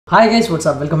Hi guys, what's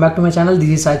up? Welcome back to my channel. This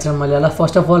is Sai Charan Malyala.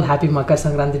 First of all, happy Makar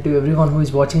Sankranti to everyone who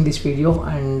is watching this video,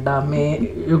 and may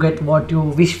you get what you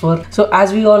wish for. So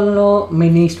as we all know,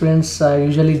 many students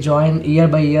usually join year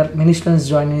by year. Many students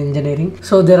join in engineering.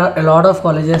 So there are a lot of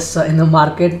colleges in the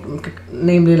market,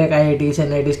 namely like IITs,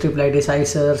 NITs, IIITs,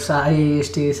 IISCs,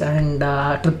 IISCs and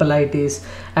IIITs,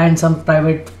 and some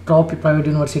top private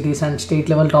universities and state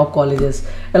level top colleges.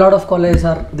 A lot of colleges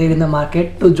are there in the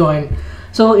market to join.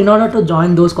 So in order to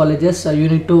join those colleges, you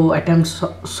need to attempt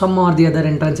some or the other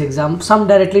entrance exam. Some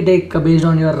directly take based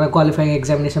on your qualifying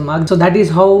examination mark. So that is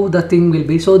how the thing will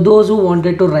be. So those who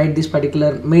wanted to write this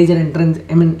particular major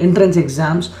entrance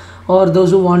exams, or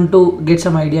those who want to get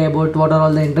some idea about what are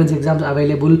all the entrance exams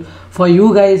available for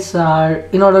you guys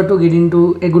in order to get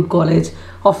into a good college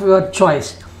of your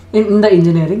choice in the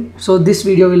engineering. So this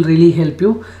video will really help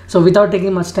you. So without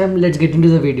taking much time, let's get into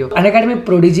the video. Unacademy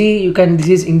Prodigy, this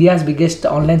is India's biggest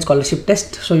online scholarship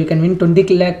test. So you can win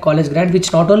 20 lakh college grant,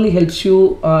 which not only helps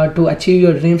you to achieve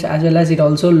your dreams, as well as it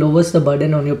also lowers the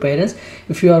burden on your parents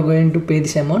if you are going to pay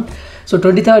this amount. So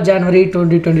 23rd January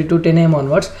 2022 10 AM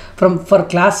onwards, for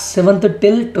class 7th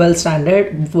till 12th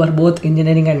standard for both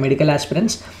engineering and medical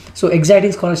aspirants. So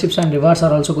exciting scholarships and rewards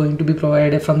are also going to be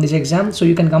provided from this exam. So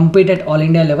you can compete at all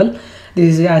India level.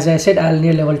 This is, as I said, all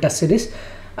India level test series.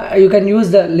 You can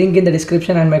use the link in the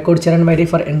description and my code CharanYD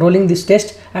for enrolling this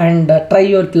test and try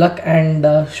your luck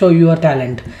and show your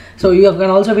talent. So you can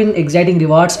also win exciting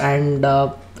rewards and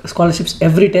scholarships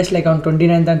every test, like on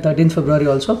 29th and 13th February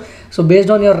also. So based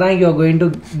on your rank, you are going to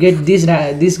get these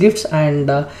gifts,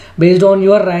 and based on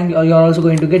your rank, you are also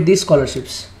going to get these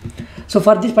scholarships. So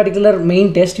for this particular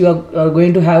main test, you are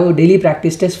going to have a daily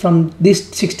practice test from this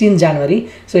 16th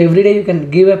January. So every day you can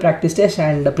give a practice test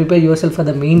and prepare yourself for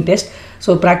the main test.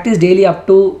 So practice daily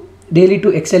to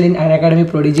excel in Unacademy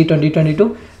Prodigy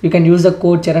 2022. You can use the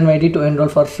code CharanYD to enroll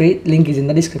for free. Link is in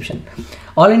the description.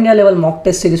 All India level mock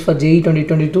test series for JEE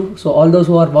 2022. So all those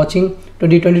who are watching,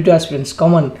 2022 aspirants,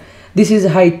 come on. This is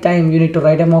high time. You need to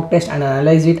write a mock test and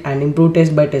analyze it and improve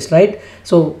test by test, right?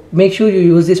 So make sure you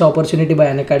use this opportunity by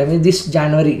Unacademy. This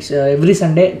January, every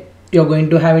Sunday, you're going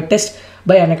to have a test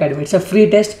by Unacademy. It's a free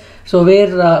test. So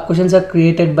where questions are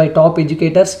created by top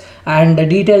educators, and a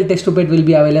detailed test report will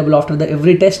be available after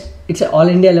every test. It's an all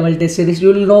India level test series.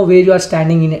 You will know where you are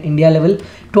standing in India level.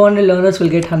 200 learners will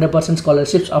get 100%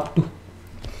 scholarships up to.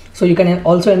 So you can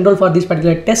also enroll for this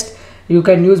particular test. You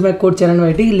can use my code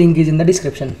CharanYD, link is in the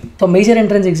description. So major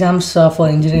entrance exams for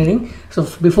engineering. So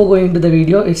before going into the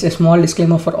video, it's a small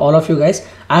disclaimer for all of you guys.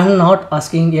 I am not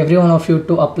asking every one of you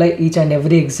to apply each and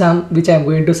every exam which I am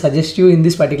going to suggest you in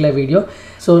this particular video.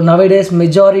 So nowadays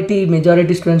majority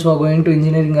students who are going to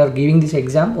engineering are giving this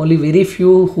exam. Only very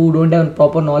few who don't have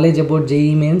proper knowledge about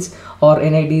JEE mains or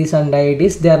NITs and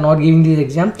IITs, they are not giving this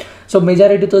exam. So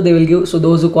majority though they will give. So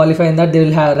those who qualify in that, they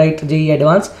will write JEE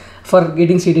advanced for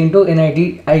getting seat into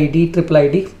NIT, IIT,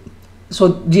 IIIT,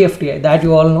 so GFTI, that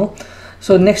you all know.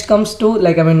 So next comes to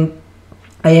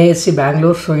IISC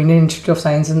Bangalore, so Indian Institute of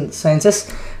Science and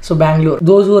Sciences, so Bangalore.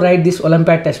 Those who write this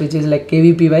Olympiad test, which is like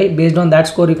KVPY, based on that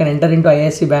score you can enter into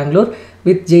IISC Bangalore.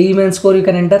 With JEE main score you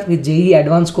can enter, with JEE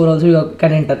advanced score also you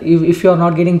can enter. If you are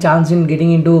not getting chance in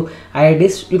getting into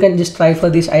IITs, you can just try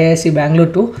for this IISC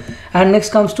Bangalore too. And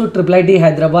next comes to IIIT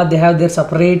Hyderabad. They have their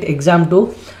separate exam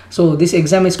too. So this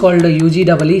exam is called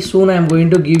UGEE. Soon I am going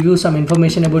to give you some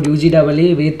information about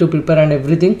UGEE, where to prepare and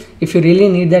everything. If you really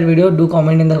need that video, do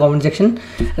comment in the comment section.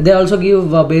 They also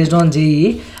give based on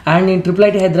JEE. And in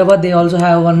IIIT Hyderabad, they also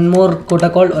have one more quota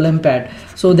called Olympiad.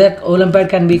 So that Olympiad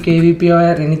can be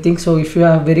KVPY or anything. So if you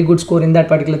have very good score in that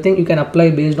particular thing, you can apply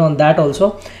based on that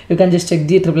also. You can just check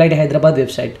the IIIT Hyderabad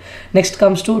website. Next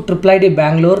comes to IIIT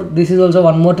Bangalore. This is also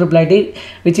one more IIIT,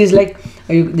 which is like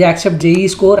they accept JEE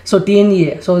score. So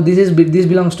TNEA. So this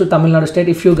belongs to Tamil Nadu state.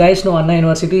 If you guys know, Anna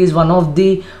University is one of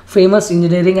the famous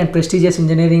engineering and prestigious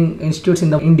engineering institutes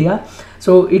in India.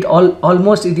 So it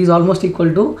is almost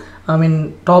equal to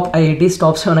top IITs,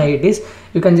 top 7 IITs.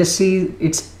 You can just see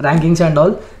its rankings and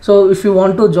all. So if you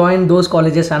want to join those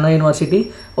colleges, Anna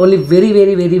University, only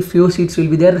very few seats will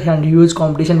be there, and huge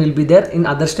competition will be there in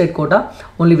other state quota.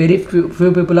 Only very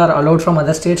few people are allowed from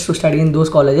other states to study in those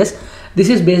colleges. This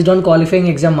is based on qualifying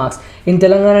exam marks. In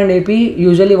Telangana and AP,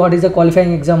 usually what is the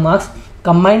qualifying exam marks?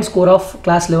 Combined score of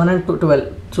class 11 and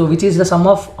 12. So which is the sum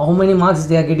of how many marks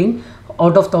they are getting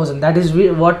out of 1000. That is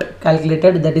what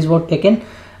calculated, that is what taken.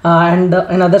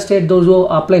 In other state, those who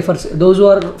apply for, those who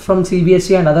are from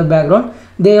CBSE and other background,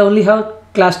 they only have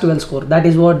class 12 score. That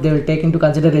is what they will take into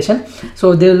consideration.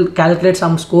 So they will calculate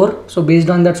some score. So based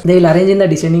on that, they will arrange in the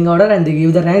descending order and they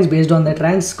give the ranks. Based on that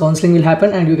ranks, counseling will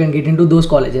happen and you can get into those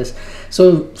colleges.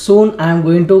 So soon I am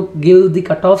going to give the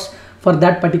cutoffs for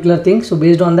that particular thing. So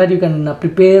based on that, you can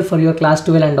prepare for your class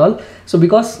 12 and all. So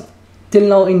because till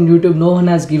now in YouTube no one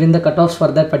has given the cutoffs for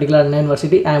that particular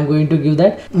university, I am going to give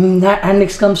that. And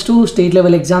next comes to state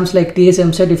level exams like TS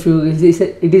MSET. If you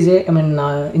it is a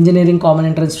engineering common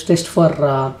entrance test for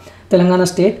Telangana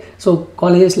state. So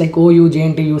colleges like OU,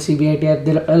 JNTU, CBIT,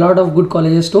 there are a lot of good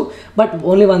colleges too, but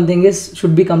only one thing is,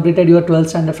 should be completed your 12th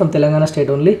standard from Telangana state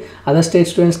only. Other state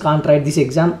students can't write this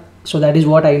exam. So that is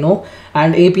what I know.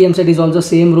 And AP MSET is also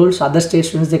same rules. Other state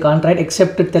students they can't write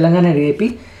except Telangana and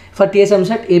AP. For TS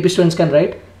MSET, AP students can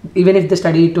write. Even if they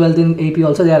study 12th in AP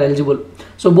also, they are eligible.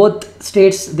 So both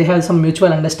states, they have some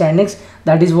mutual understandings.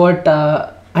 That is what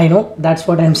I know. That's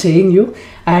what I'm saying you.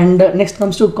 And next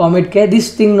comes to COMEDK.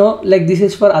 This thing, no, like this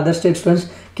is for other state students.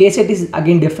 KCET is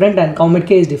again different and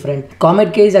COMEDK is different.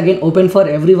 COMEDK is again open for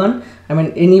everyone. I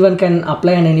mean, anyone can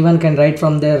apply and anyone can write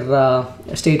from their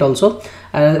state also.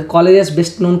 Colleges,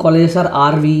 best known colleges are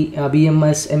RV,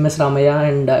 BMS, MS Ramaya,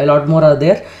 and a lot more are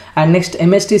there. And next,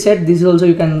 MST set, this is also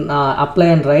you can apply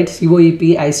and write.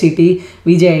 COEP, ICT,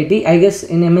 VJIT. I guess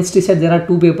in MST set there are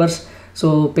 2 papers.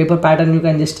 So paper pattern you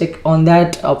can just check on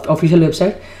that official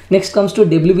website. Next comes to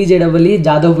WBJEE,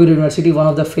 Jadavpur University, one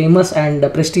of the famous and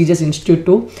prestigious institute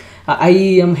too.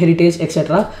 IEM, Heritage,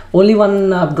 etc. Only one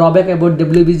drawback about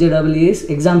WBJEE is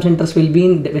exam centers will be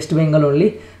in West Bengal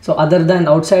only. So other than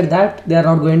outside that, they are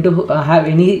not going to have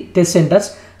any test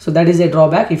centers. So that is a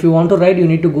drawback. If you want to write, you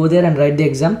need to go there and write the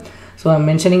exam. So I'm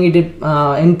mentioning it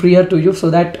in prior to you, so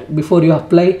that before you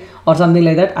apply or something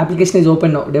like that, application is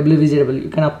open now. WBJEE, you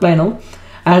can apply now.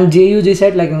 And JUG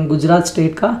set, like in Gujarat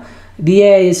state ka,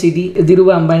 DIISC,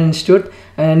 Dhirubhai Ambani Institute,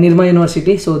 Nirma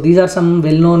University. So these are some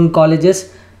well-known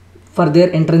colleges for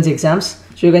their entrance exams.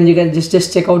 So you can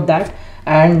just check out that.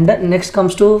 And next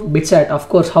comes to BITSAT. Of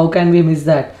course, how can we miss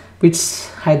that? BITS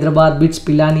Hyderabad, BITS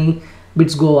Pilani,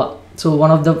 BITS Goa. So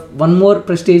one more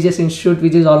prestigious institute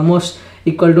which is almost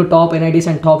equal to top NITs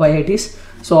and top IITs.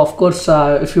 So of course,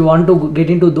 if you want to get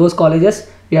into those colleges,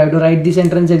 you have to write this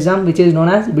entrance exam which is known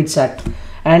as BITSAT.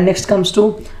 And next comes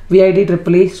to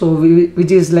IITEE, so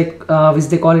which is like which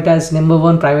they call it as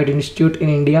 #1 private institute in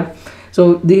India.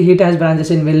 So it has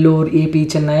branches in Vellore, AP,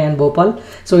 Chennai and Bhopal.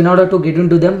 So in order to get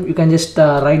into them, you can just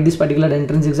write this particular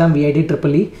entrance exam,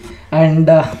 IITEE. And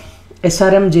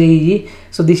SRM JEE.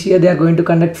 So this year they are going to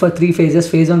conduct for 3 phases,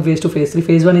 phase 1, phase 2, phase 3.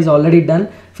 Phase 1 is already done.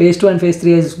 Phase 2 and phase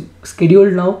 3 is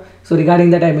scheduled now. So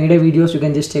regarding that, I made a video, so you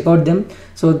can just check out them.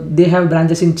 So they have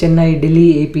branches in Chennai,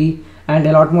 Delhi, AP, and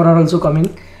a lot more are also coming.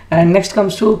 And next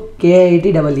comes to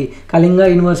KIITEE, Kalinga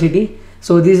University.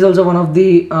 So this is also one of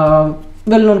the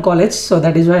well-known college. So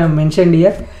that is why I mentioned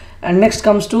here. And next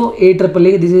comes to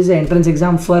AEEE. This is the entrance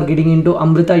exam for getting into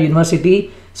Amrita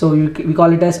University. So we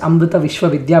call it as Amrita Vishwa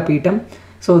Vidyapeetham.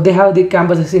 So they have the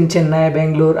campuses in Chennai,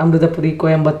 Bangalore, Amritapuri,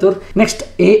 Coimbatore. Next,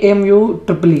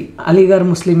 AMUEEE, Aligarh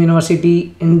Muslim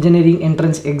University Engineering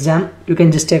Entrance Exam. You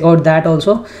can just check out that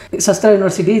also. SASTRA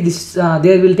University, this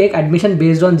they will take admission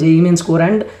based on JEE main score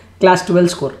and class 12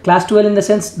 score. Class 12 in the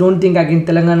sense, don't think again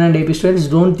Telangana and AP students,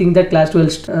 don't think that class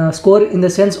 12 score in the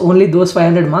sense only those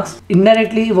 500 marks.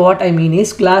 Indirectly, what I mean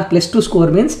is class +2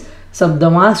 score means the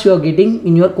marks you are getting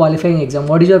in your qualifying exam.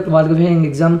 What is your qualifying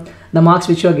exam? The marks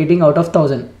which you are getting out of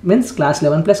 1000 means class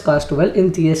 11 plus class 12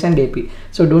 in TS and AP.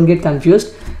 So don't get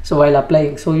confused. So while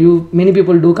applying, so many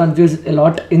people do confuse a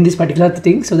lot in this particular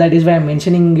thing. So that is why I'm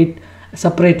mentioning it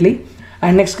separately.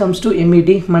 And next comes to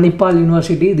MET, Manipal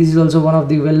University. This is also one of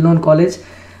the well-known college,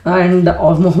 and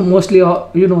mostly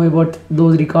you know about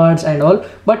those records and all.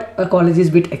 But a college is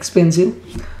a bit expensive.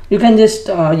 You can just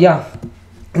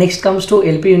Next comes to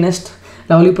LP Nest,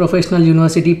 Lovely Professional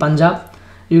University, Punjab.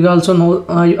 You also know,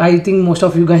 I think most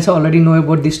of you guys already know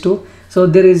about this too. So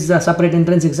there is a separate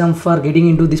entrance exam for getting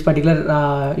into this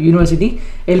particular university,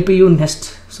 LPU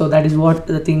Nest. So that is what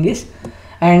the thing is.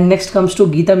 And next comes to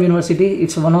Geetham University.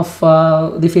 It's one of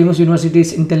the famous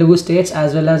universities in Telugu states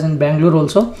as well as in Bangalore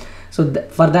also. So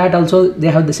for that also they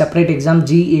have the separate exam,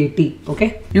 GAT.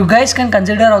 Okay, you guys can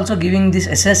consider also giving this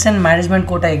SSN Management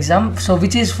Quota exam. So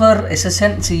which is for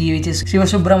SSN CE, which is Shiva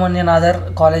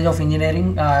Subramanianathan College of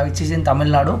Engineering, which is in Tamil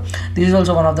Nadu. This is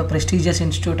also one of the prestigious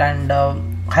institute and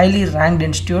highly ranked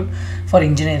institute for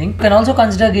engineering. You can also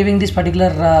consider giving this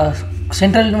particular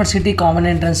Central University Common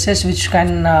Entrance Test, which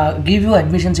can give you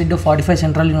admissions into 45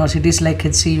 central universities like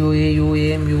HCU, AU,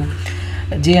 AMU,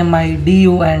 JMI,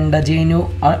 DU and JNU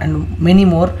and many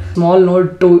more. Small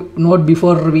note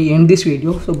before we end this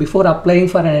video. So before applying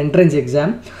for an entrance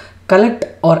exam, collect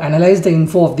or analyze the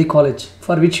info of the college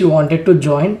for which you wanted to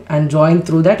join and join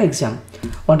through that exam.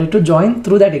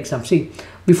 See,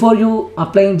 before you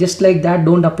applying just like that,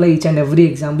 don't apply each and every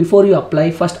exam. Before you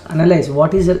apply, first analyze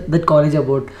what is that college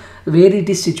about, where it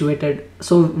is situated,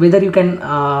 so whether you can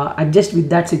adjust with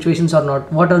that situations or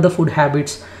not, what are the food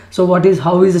habits, so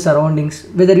how is the surroundings,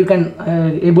 whether you can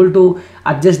able to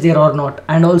adjust there or not.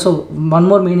 And also one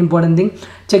more main important thing,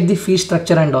 check the fee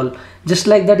structure and all. Just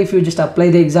like that, if you just apply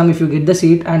the exam, if you get the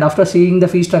seat and after seeing the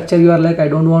fee structure you are like, I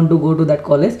don't want to go to that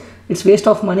college, it's waste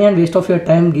of money and waste of your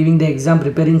time giving the exam,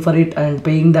 preparing for it and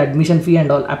paying the admission fee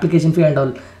and all, application fee and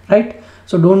all, right?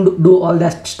 So don't do all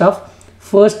that stuff.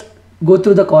 First go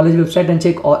through the college website and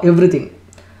check everything,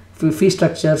 fee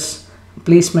structures,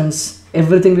 placements,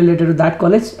 everything related to that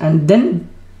college, and then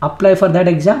apply for that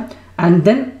exam and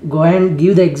then go and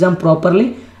give the exam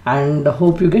properly and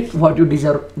hope you get what you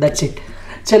deserve. That's it.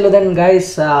 Chalo then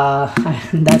guys,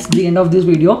 that's the end of this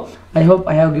video. I hope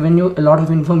I have given you a lot of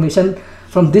information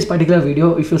from this particular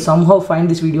video. If you somehow find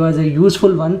this video as a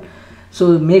useful one,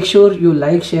 so make sure you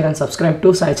like, share and subscribe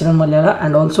to Sai Charan Malyala,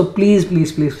 and also please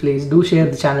do share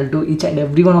the channel to each and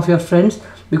every one of your friends,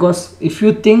 because if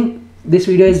you think this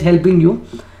video is helping you,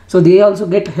 so they also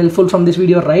get helpful from this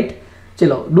video, right?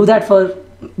 Chalo, do that for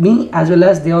me as well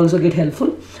as they also get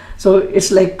helpful. So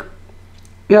it's like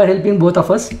we are helping both of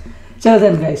us. Chalo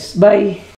then guys, bye.